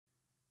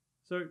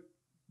So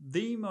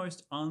the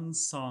most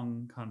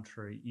unsung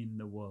country in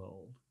the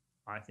world,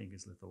 I think,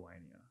 is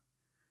Lithuania.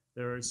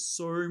 There are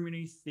so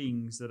many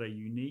things that are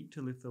unique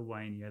to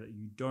Lithuania that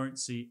you don't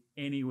see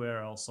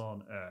anywhere else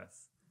on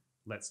Earth.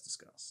 Let's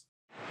discuss.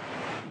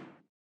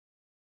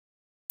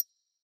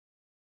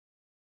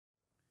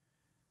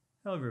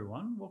 Hello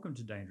everyone, welcome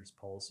to Dangerous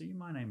Policy.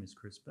 My name is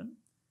Crispin.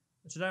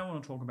 Today I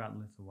want to talk about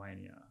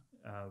Lithuania,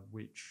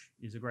 which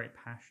is a great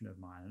passion of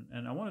mine.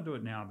 And I want to do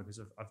it now because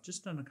I've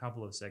just done a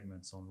couple of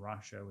segments on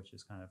Russia, which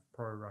is kind of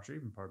pro-Russia,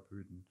 even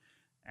pro-Putin.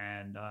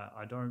 And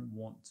I don't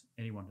want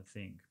anyone to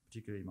think,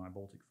 particularly my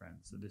Baltic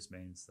friends, that this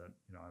means that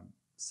I'm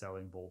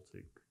selling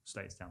Baltic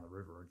states down the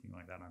river or anything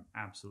like that. I'm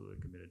absolutely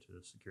committed to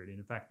the security. And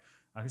in fact,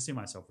 I can see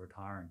myself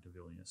retiring to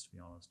Vilnius, to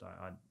be honest.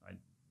 I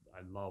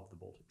love the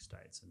Baltic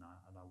states and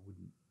I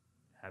wouldn't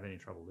have any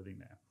trouble living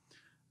there.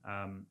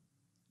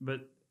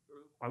 But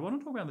I want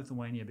to talk about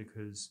Lithuania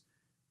because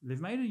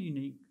they've made a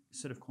unique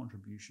set of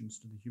contributions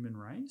to the human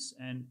race,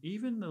 and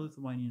even the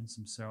Lithuanians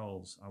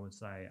themselves, I would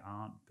say,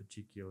 aren't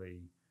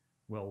particularly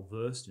well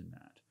versed in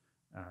that.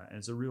 And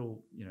it's a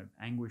real,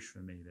 anguish for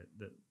me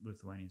that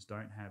Lithuanians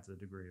don't have the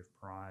degree of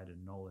pride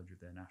and knowledge of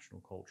their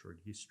national culture and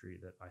history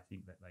that I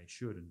think that they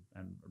should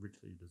and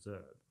richly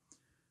deserve.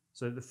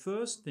 So the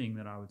first thing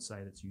that I would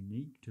say that's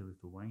unique to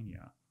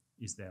Lithuania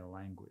is their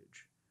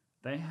language.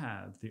 They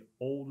have the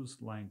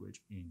oldest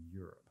language in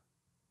Europe.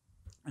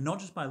 And not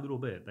just by a little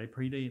bit, they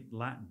predate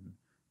Latin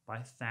by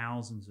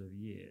thousands of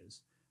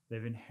years.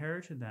 They've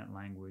inherited that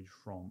language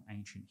from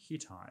ancient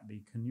Hittite,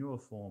 the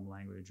cuneiform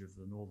language of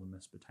the northern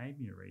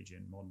Mesopotamia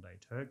region, modern-day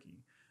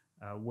Turkey,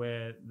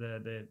 where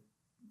the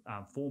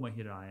former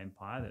Hittite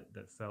Empire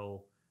that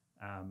fell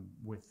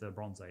with the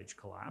Bronze Age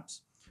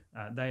collapse,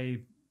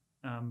 they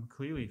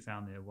clearly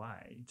found their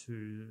way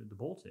to the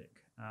Baltic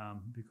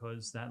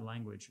because that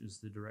language is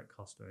the direct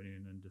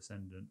custodian and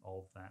descendant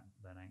of that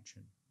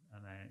ancient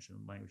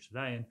language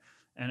today,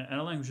 and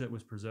a language that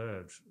was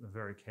preserved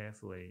very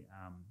carefully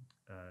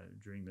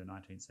during the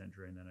 19th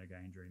century and then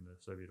again during the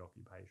Soviet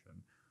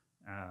occupation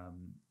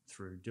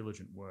through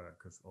diligent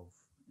work of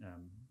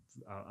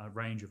a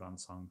range of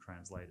unsung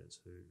translators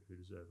who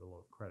deserve a lot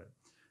of credit.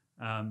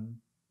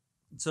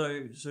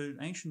 So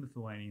ancient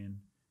Lithuanian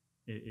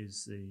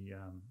is the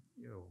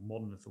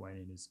modern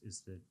Lithuanian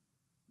is the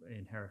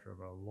inheritor of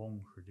a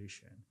long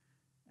tradition.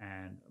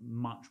 And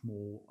much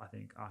more, I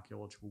think,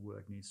 archaeological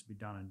work needs to be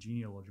done and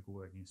genealogical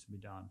work needs to be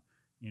done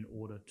in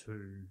order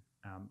to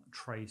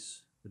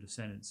trace the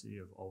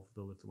descendancy of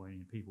the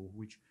Lithuanian people,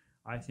 which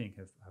I think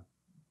have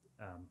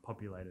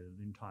populated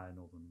the entire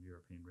northern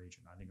European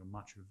region. I think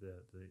much of the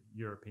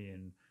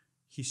European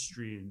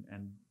history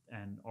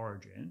and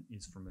origin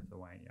is from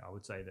Lithuania. I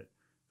would say that,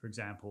 for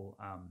example,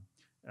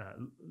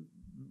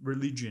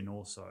 religion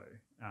also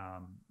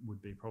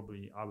would be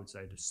probably, I would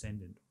say,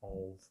 descendant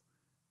of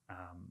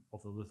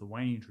the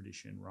Lithuanian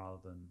tradition rather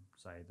than,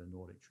 say, the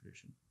Nordic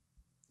tradition.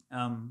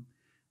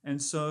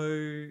 And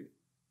so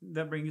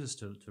that brings us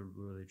to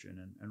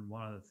religion. And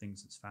one of the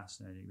things that's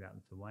fascinating about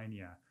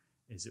Lithuania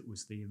is it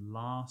was the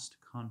last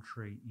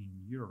country in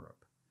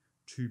Europe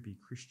to be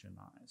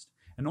Christianized.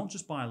 And not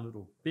just by a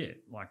little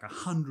bit, like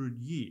 100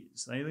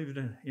 years. They lived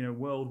in a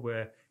world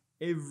where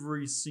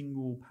every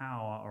single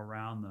power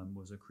around them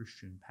was a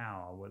Christian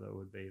power, whether it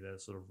would be the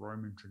sort of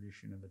Roman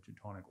tradition of the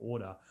Teutonic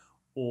Order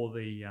or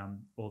the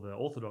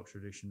Orthodox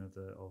tradition of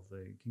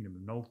the Kingdom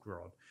of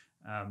Novgorod.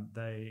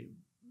 They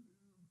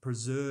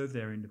preserved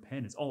their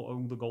independence.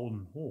 The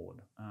Golden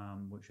Horde,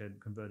 which had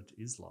converted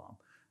to Islam,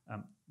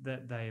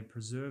 that they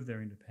preserved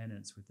their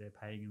independence with their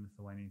pagan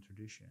Lithuanian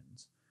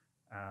traditions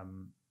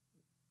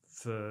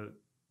for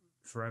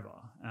forever.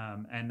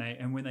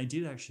 And when they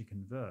did actually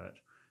convert,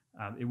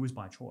 it was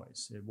by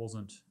choice. It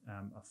wasn't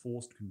a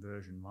forced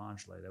conversion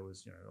largely. There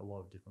was a lot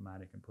of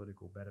diplomatic and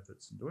political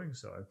benefits in doing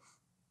so.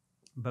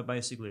 But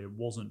basically, it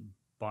wasn't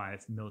by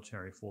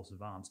military force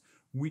of arms,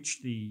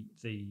 which the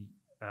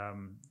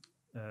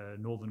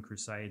Northern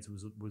Crusades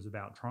was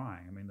about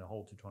trying. I mean, the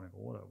whole Teutonic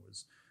Order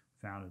was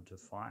founded to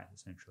fight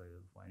essentially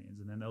the Lithuanians,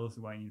 and then the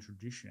Lithuanian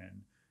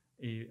tradition,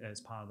 as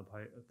part of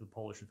the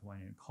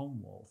Polish-Lithuanian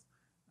Commonwealth,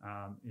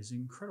 is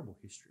incredible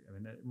history. I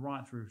mean,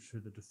 right through to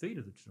the defeat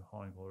of the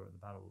Teutonic Order at the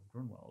Battle of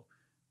Grunwald,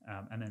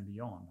 and then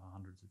beyond,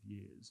 hundreds of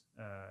years.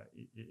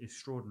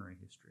 Extraordinary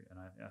history, and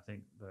I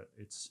think that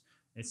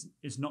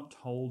it's not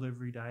told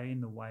every day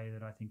in the way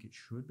that I think it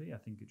should be. I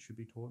think it should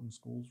be taught in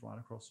schools right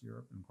across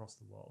Europe and across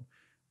the world,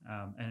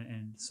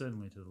 and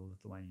certainly to the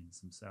Lithuanians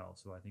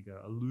themselves, who I think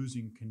are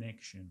losing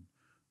connection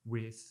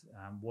with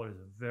what is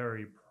a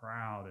very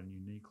proud and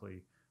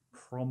uniquely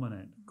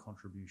prominent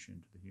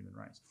contribution to the human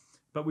race.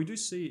 But we do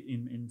see it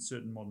in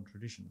certain modern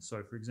traditions.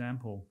 So, for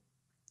example,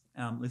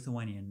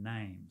 Lithuanian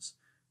names,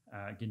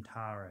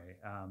 Gintare,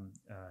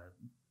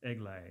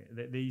 Egle,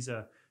 these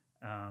are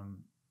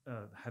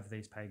have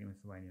these pagan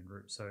Lithuanian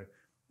roots. So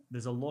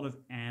there's a lot of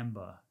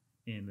amber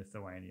in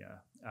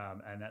Lithuania,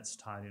 and that's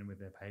tied in with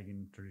their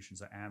pagan traditions.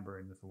 So amber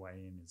in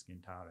Lithuanian is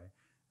Gintare,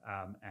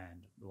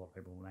 and a lot of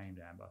people named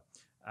amber.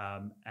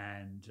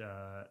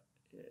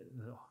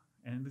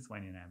 And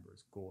Lithuanian amber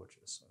is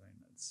gorgeous. I mean,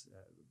 it's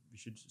you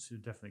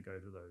should definitely go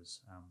to those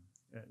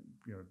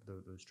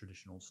those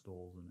traditional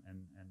stalls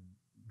and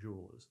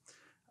jewelers,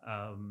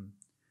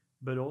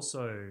 but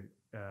also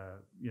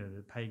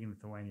the pagan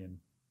Lithuanian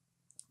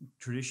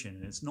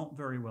tradition is not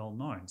very well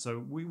known. So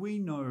we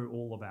know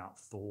all about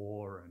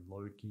Thor and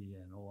Loki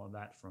and all of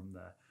that from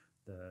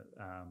the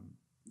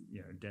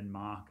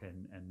Denmark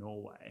and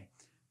Norway.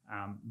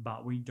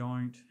 But we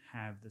don't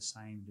have the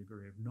same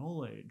degree of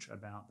knowledge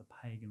about the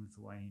pagan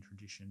Lithuanian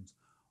traditions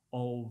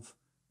of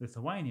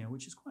Lithuania,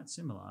 which is quite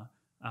similar,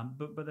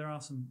 but there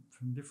are some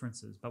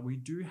differences. But we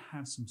do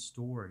have some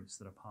stories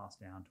that are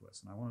passed down to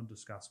us, and I want to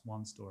discuss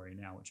one story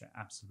now, which I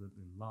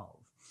absolutely love,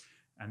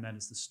 and that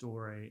is the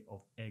story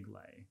of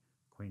Egle,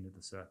 Queen of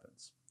the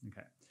Serpents.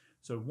 Okay,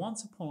 so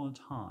once upon a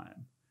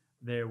time,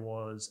 there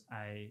was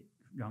a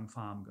young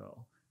farm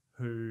girl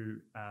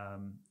who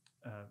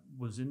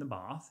was in the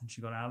bath, and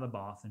she got out of the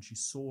bath and she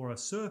saw a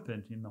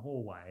serpent in the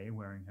hallway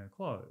wearing her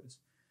clothes.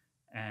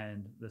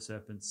 And the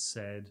serpent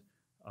said,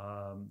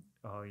 I've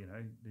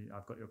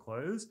got your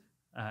clothes.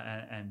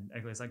 And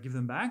Egle's like, give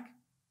them back.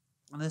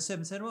 And the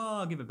serpent said, well,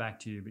 I'll give it back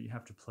to you, but you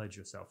have to pledge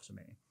yourself to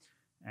me.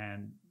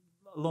 And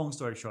long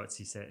story short,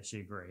 she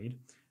agreed.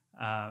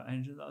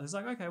 And it's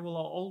like, okay,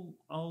 well,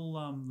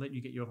 I'll let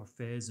you get your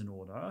affairs in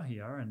order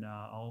here, and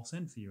I'll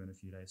send for you in a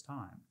few days'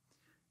 time.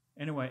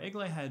 Anyway,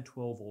 Egle had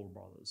 12 older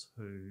brothers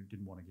who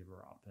didn't want to give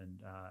her up, and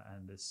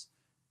this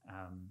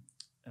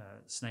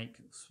snake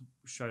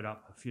showed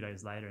up a few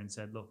days later and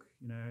said, look,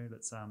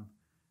 let's I'm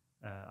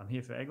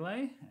here for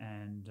Egle.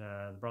 And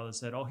the brothers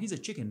said, oh, he's a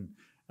chicken.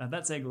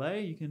 That's Egle.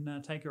 You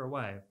can take her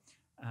away.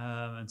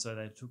 And so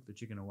they took the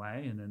chicken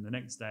away, and then the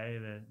next day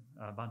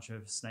a bunch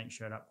of snakes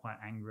showed up quite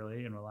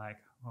angrily and were like,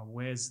 oh,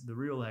 where's the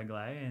real Egle?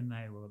 And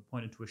they were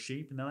pointed to a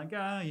sheep, and they're like,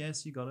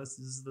 yes, you got us.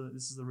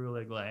 This is the real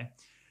Egle.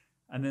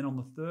 And then on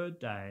the third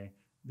day,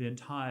 the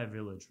entire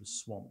village was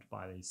swamped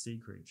by these sea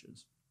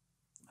creatures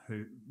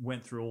who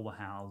went through all the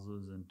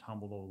houses and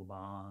tumbled all the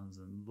barns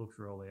and looked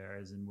through all the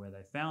areas. And where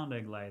they found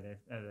Egle,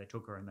 they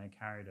took her and they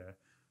carried her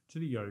to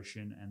the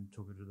ocean and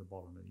took her to the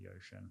bottom of the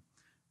ocean,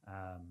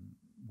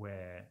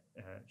 where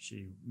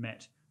she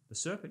met the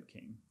Serpent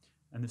King.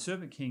 And the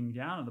Serpent King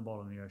down at the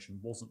bottom of the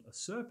ocean wasn't a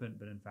serpent,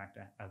 but in fact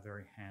a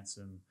very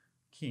handsome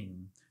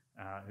king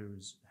who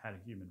had a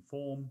human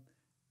form,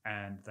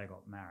 and they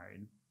got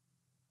married.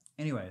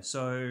 Anyway,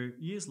 so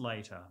years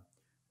later,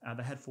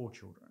 they had 4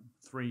 children,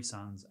 3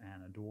 sons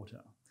and a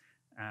daughter.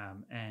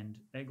 And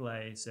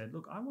Egle said,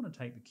 look, I want to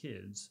take the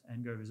kids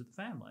and go visit the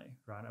family,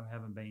 right? I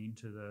haven't been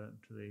to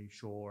the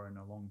shore in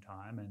a long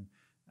time, and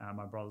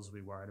my brothers will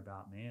be worried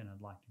about me, and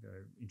I'd like to go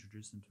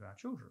introduce them to our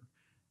children.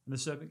 And the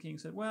Serpent King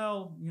said,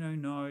 well,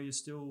 no, you're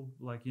still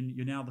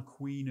you're now the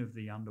queen of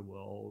the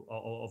underworld,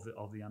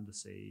 of the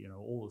undersea.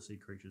 All the sea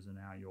creatures are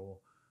now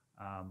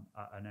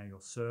your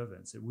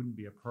servants. It wouldn't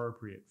be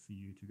appropriate for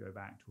you to go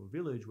back to a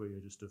village where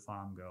you're just a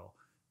farm girl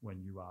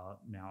when you are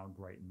now a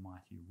great and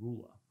mighty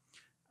ruler.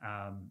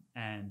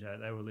 And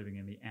they were living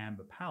in the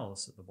Amber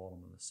Palace at the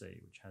bottom of the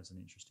sea, which has an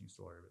interesting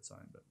story of its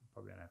own, but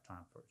probably don't have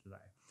time for it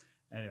today.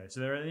 Anyway, so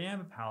they're at the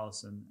Amber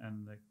Palace,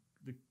 and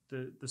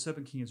the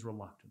Serpent King is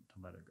reluctant to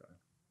let her go.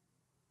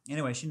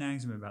 Anyway, she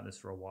nags him about this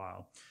for a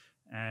while,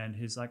 and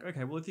he's like,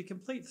 okay, well, if you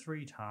complete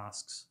 3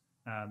 tasks,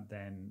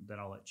 then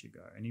I'll let you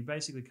go. And he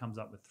basically comes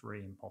up with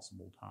 3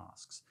 impossible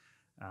tasks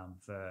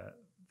for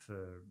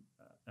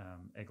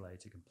Egle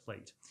to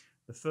complete.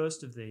 The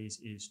first of these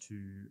is to,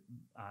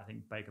 I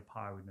think, bake a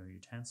pie with no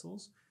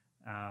utensils,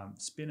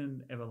 spin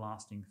an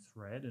everlasting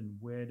thread, and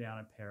wear down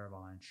a pair of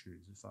iron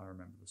shoes, if I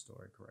remember the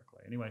story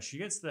correctly. Anyway, she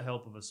gets the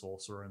help of a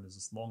sorcerer, and there's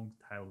this long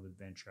tale of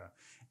adventure,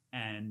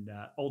 and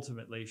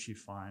ultimately she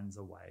finds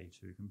a way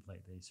to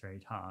complete these 3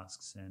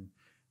 tasks.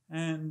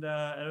 And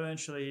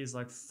eventually he's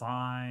like,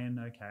 fine,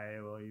 okay,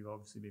 well, you've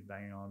obviously been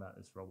banging on about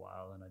this for a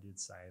while, and I did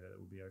say that it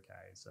would be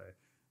okay. So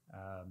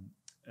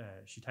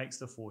she takes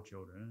the 4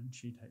 children, and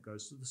she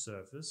goes to the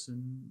surface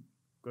and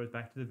goes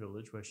back to the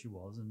village where she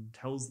was and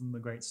tells them the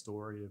great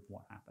story of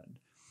what happened.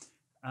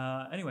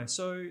 Anyway,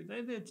 so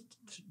they're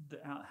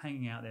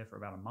hanging out there for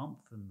about a month,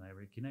 and they're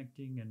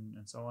reconnecting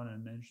and so on.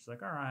 And then she's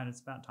like, all right, it's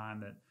about time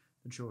that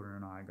the children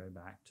and I go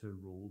back to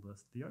rule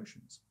the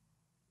oceans.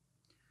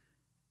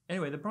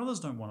 Anyway, the brothers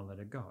don't want to let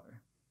her go.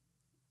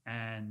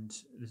 And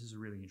this is a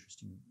really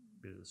interesting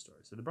bit of the story.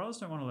 So the brothers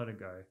don't want to let her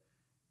go.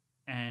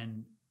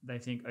 And they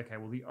think, okay,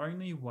 well, the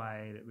only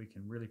way that we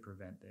can really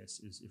prevent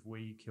this is if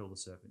we kill the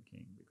Serpent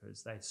King,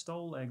 because they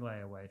stole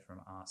Egle away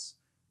from us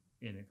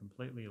in a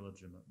completely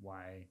illegitimate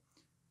way.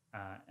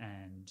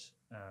 And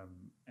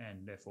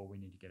therefore we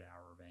need to get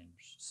our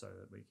revenge so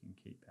that we can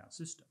keep our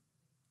sister.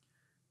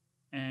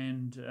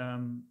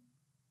 And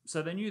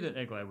so they knew that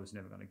Egle was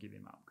never going to give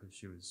him up because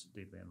she was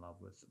deeply in love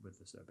with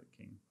the Serpent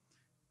King.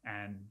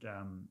 And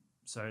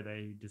so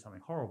they did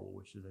something horrible,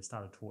 which is they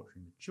started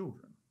torturing the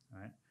children,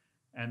 right?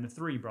 And the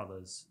 3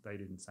 brothers, they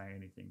didn't say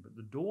anything, but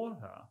the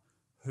daughter,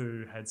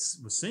 who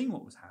was seeing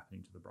what was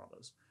happening to the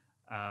brothers,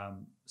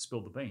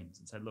 spilled the beans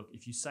and said, look,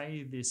 if you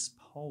say this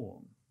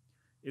poem,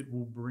 it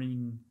will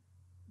bring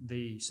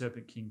the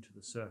Serpent King to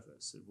the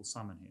surface. It will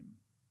summon him.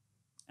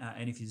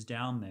 And if he's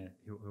down there,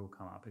 he'll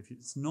come up. If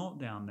it's not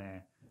down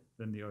there,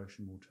 then the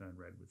ocean will turn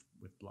red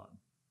with blood.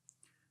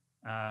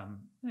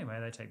 Anyway,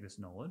 they take this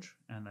knowledge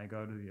and they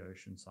go to the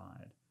ocean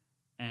side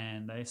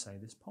and they say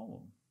this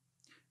poem.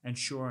 And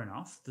sure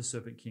enough, the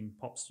Serpent King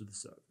pops to the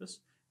surface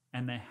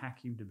and they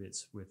hack him to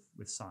bits with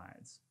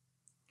scythes.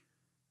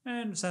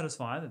 And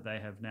satisfied that they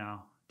have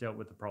now dealt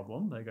with the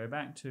problem, they go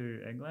back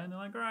to Eggland. They're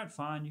like, all right,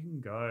 fine, you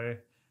can go.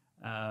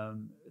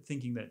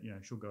 Thinking that,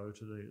 she'll go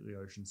to the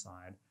ocean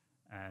side.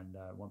 And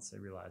once they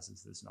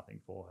realizes there's nothing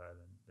for her,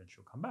 then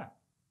she'll come back.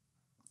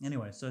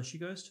 Anyway, so she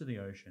goes to the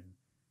ocean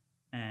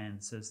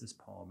and says this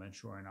poem, and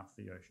sure enough,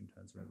 the ocean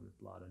turns red with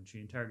blood. And she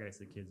interrogates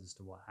the kids as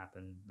to what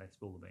happened, and they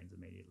spill the beans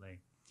immediately.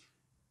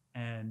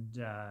 And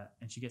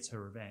she gets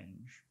her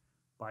revenge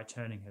by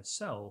turning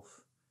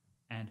herself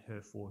and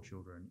her 4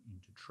 children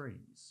into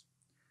trees.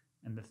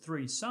 And the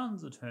 3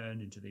 sons are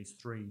turned into these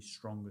 3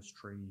 strongest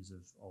trees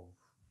of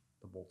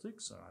the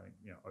Baltic. So I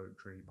think, oak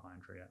tree, pine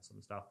tree, that sort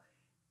of stuff.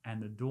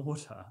 And the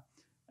daughter,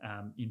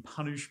 in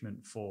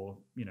punishment for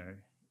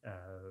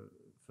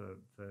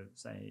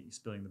say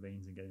spilling the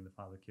beans and getting the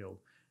father killed,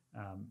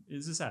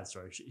 is a sad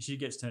story. She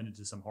gets turned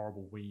into some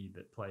horrible weed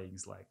that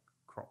plagues like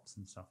crops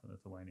and stuff in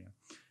Lithuania.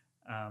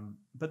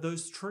 But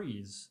those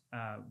trees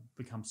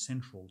become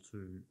central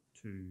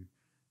to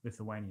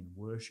Lithuanian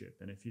worship.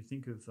 And if you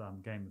think of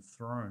Game of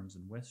Thrones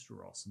and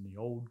Westeros and the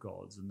old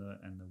gods and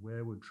the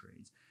weirwood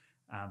trees,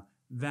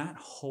 that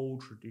whole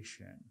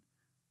tradition,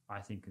 I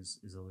think, is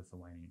a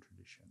Lithuanian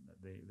tradition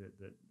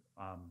that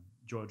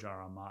George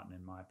R.R. Martin,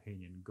 in my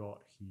opinion,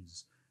 got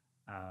his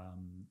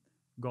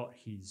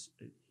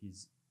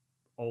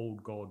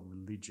old god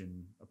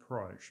religion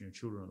approach,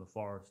 Children of the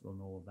Forest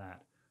and all of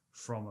that,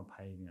 from a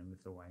pagan and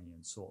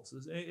Lithuanian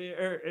sources.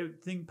 I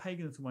think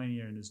pagan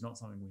Lithuanian is not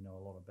something we know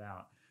a lot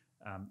about.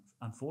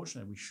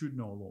 Unfortunately, we should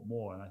know a lot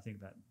more, and I think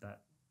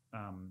that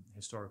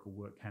historical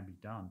work can be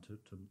done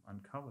to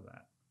uncover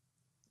that.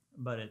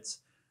 But it's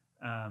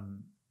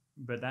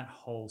but that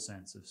whole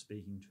sense of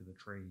speaking to the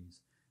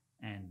trees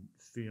and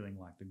feeling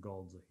like the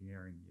gods are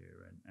hearing you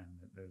and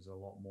that there's a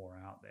lot more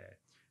out there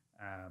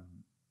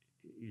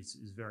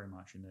is very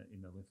much in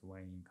the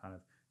Lithuanian kind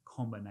of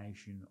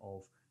combination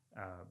of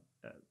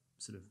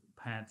sort of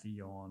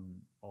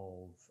pantheon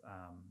of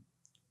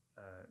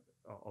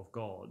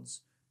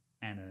gods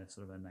and a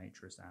sort of a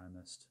naturist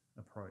animist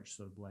approach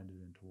sort of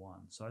blended into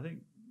one. So I think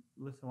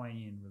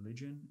Lithuanian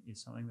religion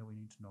is something that we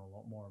need to know a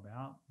lot more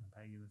about, the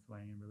pagan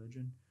Lithuanian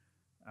religion.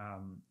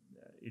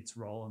 Its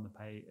role in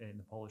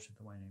the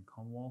Polish-Lithuanian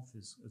Commonwealth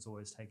is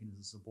always taken as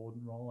a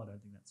subordinate role. I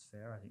don't think that's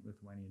fair. I think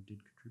Lithuania did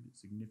contribute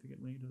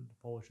significantly to the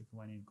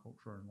Polish-Lithuanian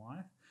culture and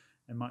life,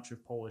 and much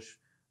of Polish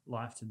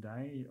life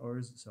today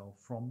owes itself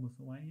from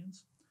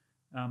Lithuanians.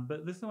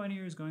 But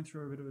Lithuania is going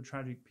through a bit of a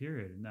tragic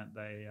period in that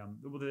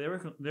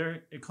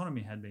their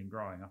economy had been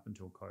growing up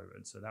until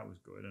COVID, so that was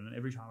good. And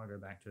every time I go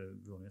back to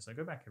Vilnius, I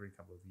go back every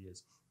couple of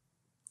years,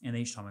 and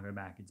each time I go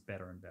back, it's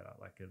better and better.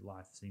 Like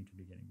life seemed to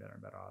be getting better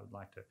and better. I would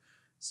like to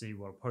see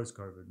what a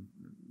post-COVID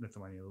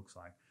Lithuania looks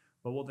like.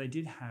 But what they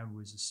did have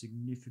was a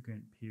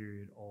significant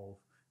period of,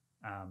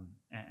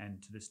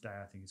 and to this day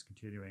I think is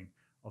continuing,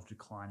 of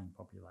declining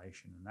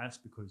population. And that's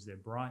because they're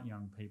bright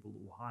young people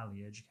who are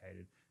highly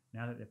educated.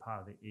 Now that they're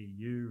part of the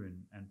EU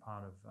and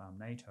part of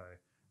NATO,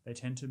 they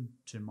tend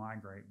to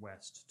migrate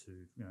west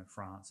to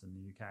France and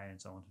the UK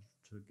and so on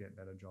to get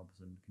better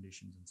jobs and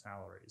conditions and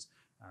salaries,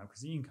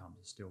 because the incomes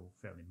are still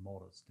fairly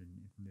modest in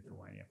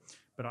Lithuania.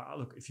 But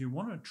look, if you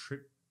want to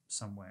trip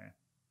somewhere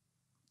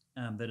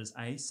that is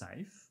A,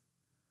 safe,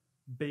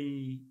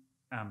 B,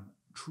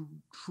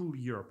 truly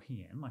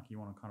European, like you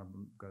want to kind of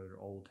go to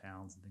old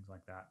towns and things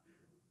like that,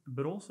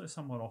 but also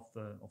somewhat off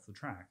the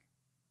track,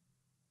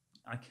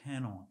 I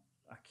cannot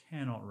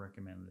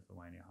recommend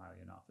Lithuania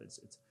highly enough. It's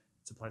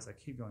a place I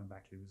keep going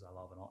back to because I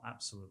love it. I'll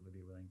absolutely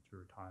be willing to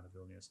retire to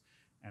Vilnius.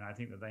 And I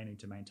think that they need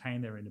to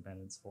maintain their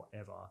independence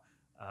forever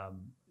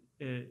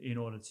in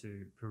order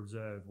to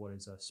preserve what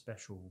is a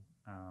special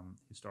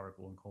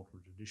historical and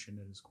cultural tradition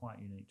that is quite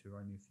unique to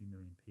only a few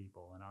million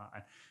people.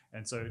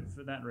 And so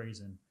for that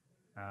reason,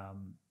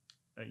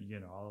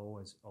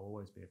 I'll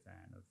always be a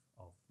fan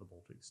of the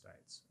Baltic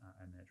states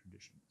and their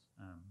traditions.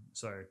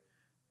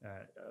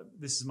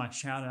 This is my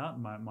shout out,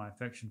 my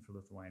affection for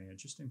Lithuania,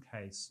 just in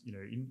case,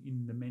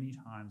 in the many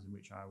times in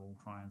which I will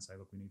try and say,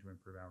 look, we need to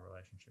improve our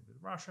relationship with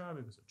Russia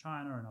because of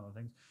China and other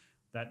things.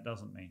 That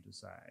doesn't mean to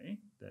say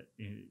that,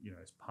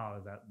 as part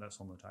of that's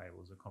on the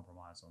table as a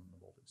compromise on the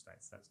Baltic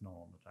states. That's not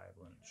on the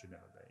table and it should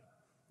never be.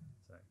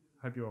 So,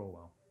 hope you're all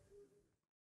well.